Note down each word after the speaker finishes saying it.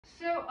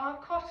So our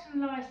cotton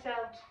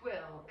lyocell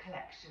twill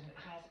collection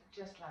has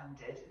just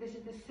landed. This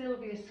is the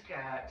Sylvia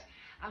skirt.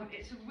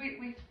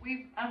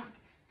 We've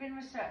been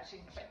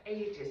researching for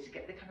ages to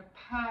get the kind of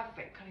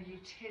perfect kind of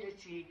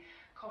utility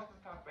cotton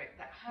fabric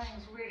that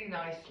hangs really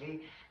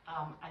nicely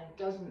and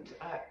doesn't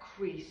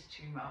crease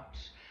too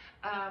much.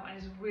 And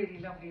is a really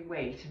lovely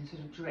weight and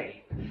sort of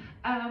drape.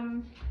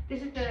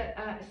 This is the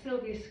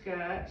Sylvia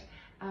skirt,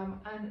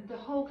 and the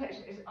whole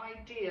collection is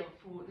ideal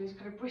for those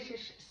kind of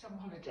British summer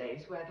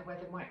holidays where the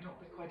weather might not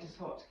be quite as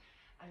hot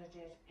as it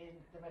is in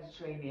the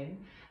Mediterranean,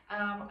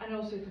 and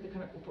also for the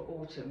kind of for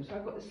autumn. So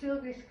I've got the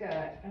Sylvia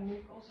skirt, and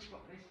we've also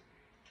got this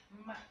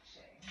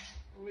matching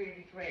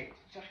really great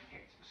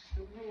jacket, which is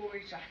the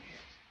Rory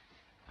jacket,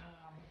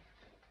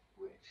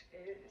 which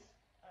is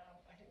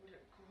I think would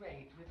look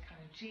great with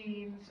kind of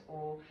jeans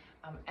or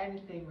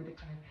anything with a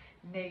kind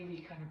of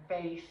navy kind of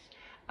base.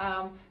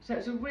 So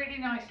it's a really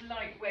nice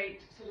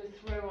lightweight sort of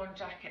throw-on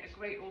jacket, a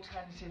great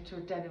alternative to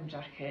a denim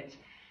jacket.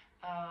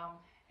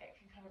 It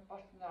can kind of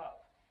button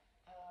up.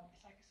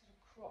 It's like a sort of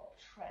crop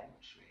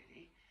trench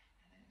really,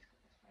 and then it's got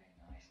this very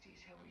nice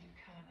detail where you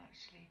can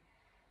actually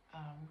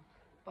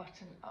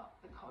button up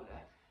the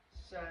collar.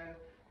 So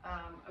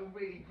a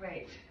really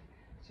great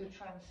sort of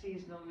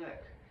trans-seasonal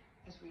look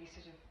as we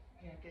sort of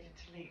get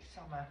into late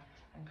summer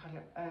and kind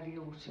of early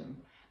autumn.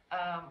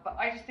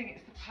 But I just think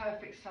it's the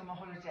perfect summer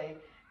holiday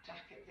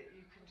jacket that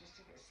you can just,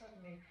 if it's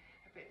suddenly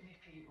a bit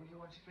nippy or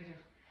you want a bit of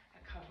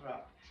a cover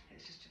up,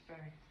 it's just a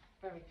very,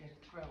 very good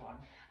throw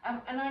on.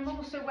 And I'm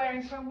also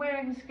wearing, so I'm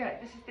wearing the skirt.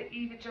 This is the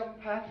Eva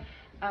jumper.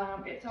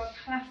 It's our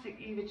classic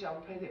Eva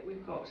jumper that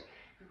we've got.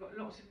 We've got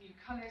lots of new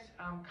colours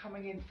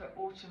coming in for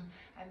autumn,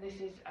 and this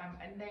is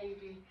a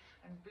navy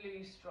and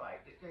blue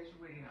stripe that goes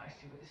really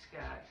nicely with the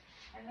skirt.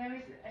 And there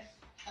is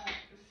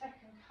the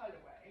second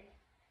colourway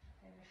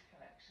in this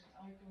collection.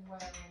 I've been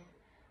wearing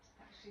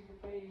actually the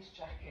beige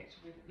jacket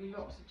with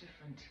lots of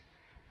different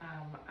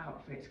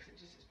outfits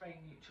because it's very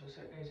neutral, so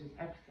it goes with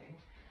everything.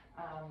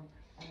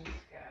 And the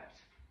skirt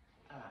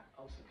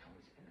also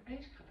comes in the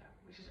beige colour,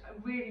 which is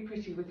really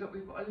pretty. We've got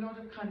a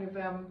lot of kind of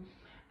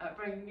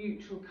very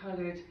neutral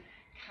coloured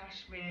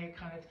cashmere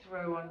kind of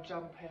throw-on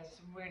jumpers,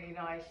 some really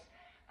nice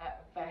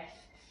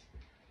vests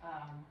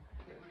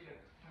that would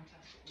look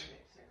fantastic with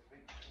it. So for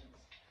instance,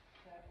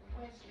 the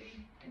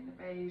Wesley in the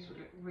beige would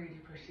look really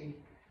pretty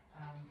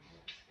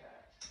with the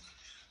skirt.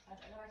 And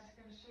Eliza's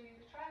going to show you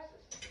the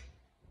trousers.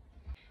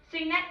 So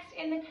next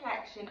in the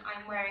collection,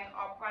 I'm wearing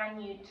our brand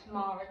new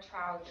Tamara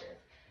trousers.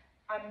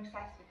 I'm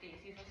obsessed with these.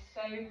 These are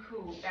so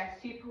cool. They're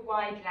super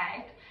wide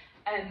leg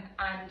and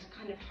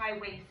kind of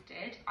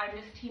high-waisted. I've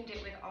just teamed it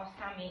with our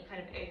Sammy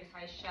kind of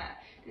oversized shirt.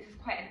 This is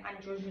quite an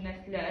androgynous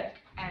look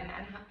and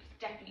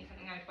it's definitely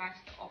something I would wear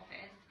to the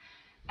office.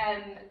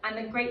 And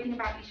the great thing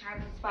about these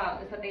trousers as well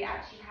is that they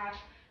actually have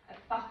a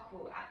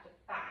buckle at the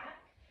back.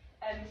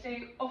 So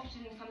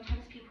often,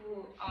 sometimes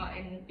people are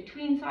in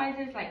between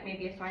sizes, like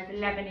maybe a size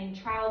 11 in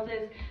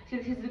trousers. So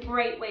this is a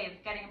great way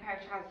of getting a pair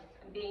of trousers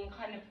and being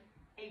kind of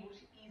able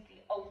to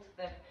easily alter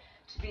them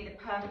to be the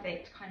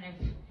perfect kind of,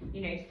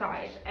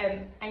 size.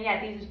 And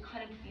yeah, these are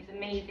kind of these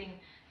amazing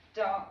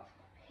darts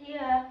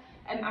here,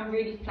 and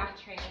really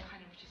flattering and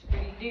kind of just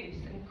really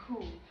loose and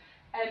cool.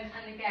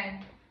 And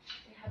again,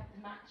 we have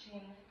the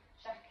matching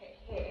jacket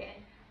here,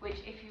 which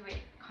if you were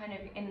kind of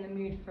in the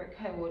mood for a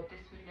co-ord, this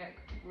would look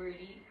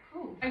really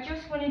cool. I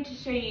just wanted to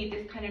show you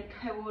this kind of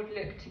co-ord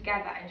look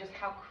together and just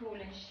how cool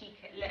and chic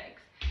it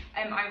looks.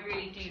 I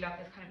really do love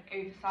this kind of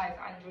oversized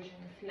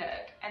androgynous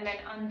look. And then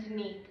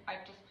underneath,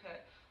 I've just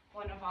put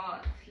one of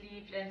our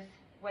sleeveless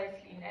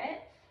Wesley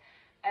knits,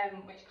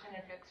 which kind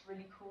of looks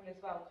really cool as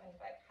well, kind of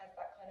like has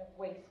that kind of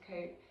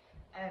waistcoat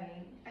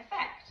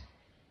effect.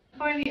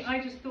 Finally,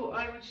 I just thought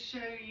I would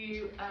show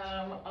you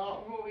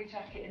our Rory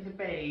jacket in the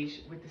beige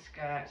with the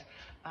skirt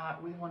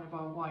with one of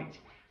our white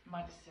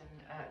Madison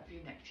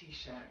V-neck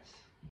t-shirts.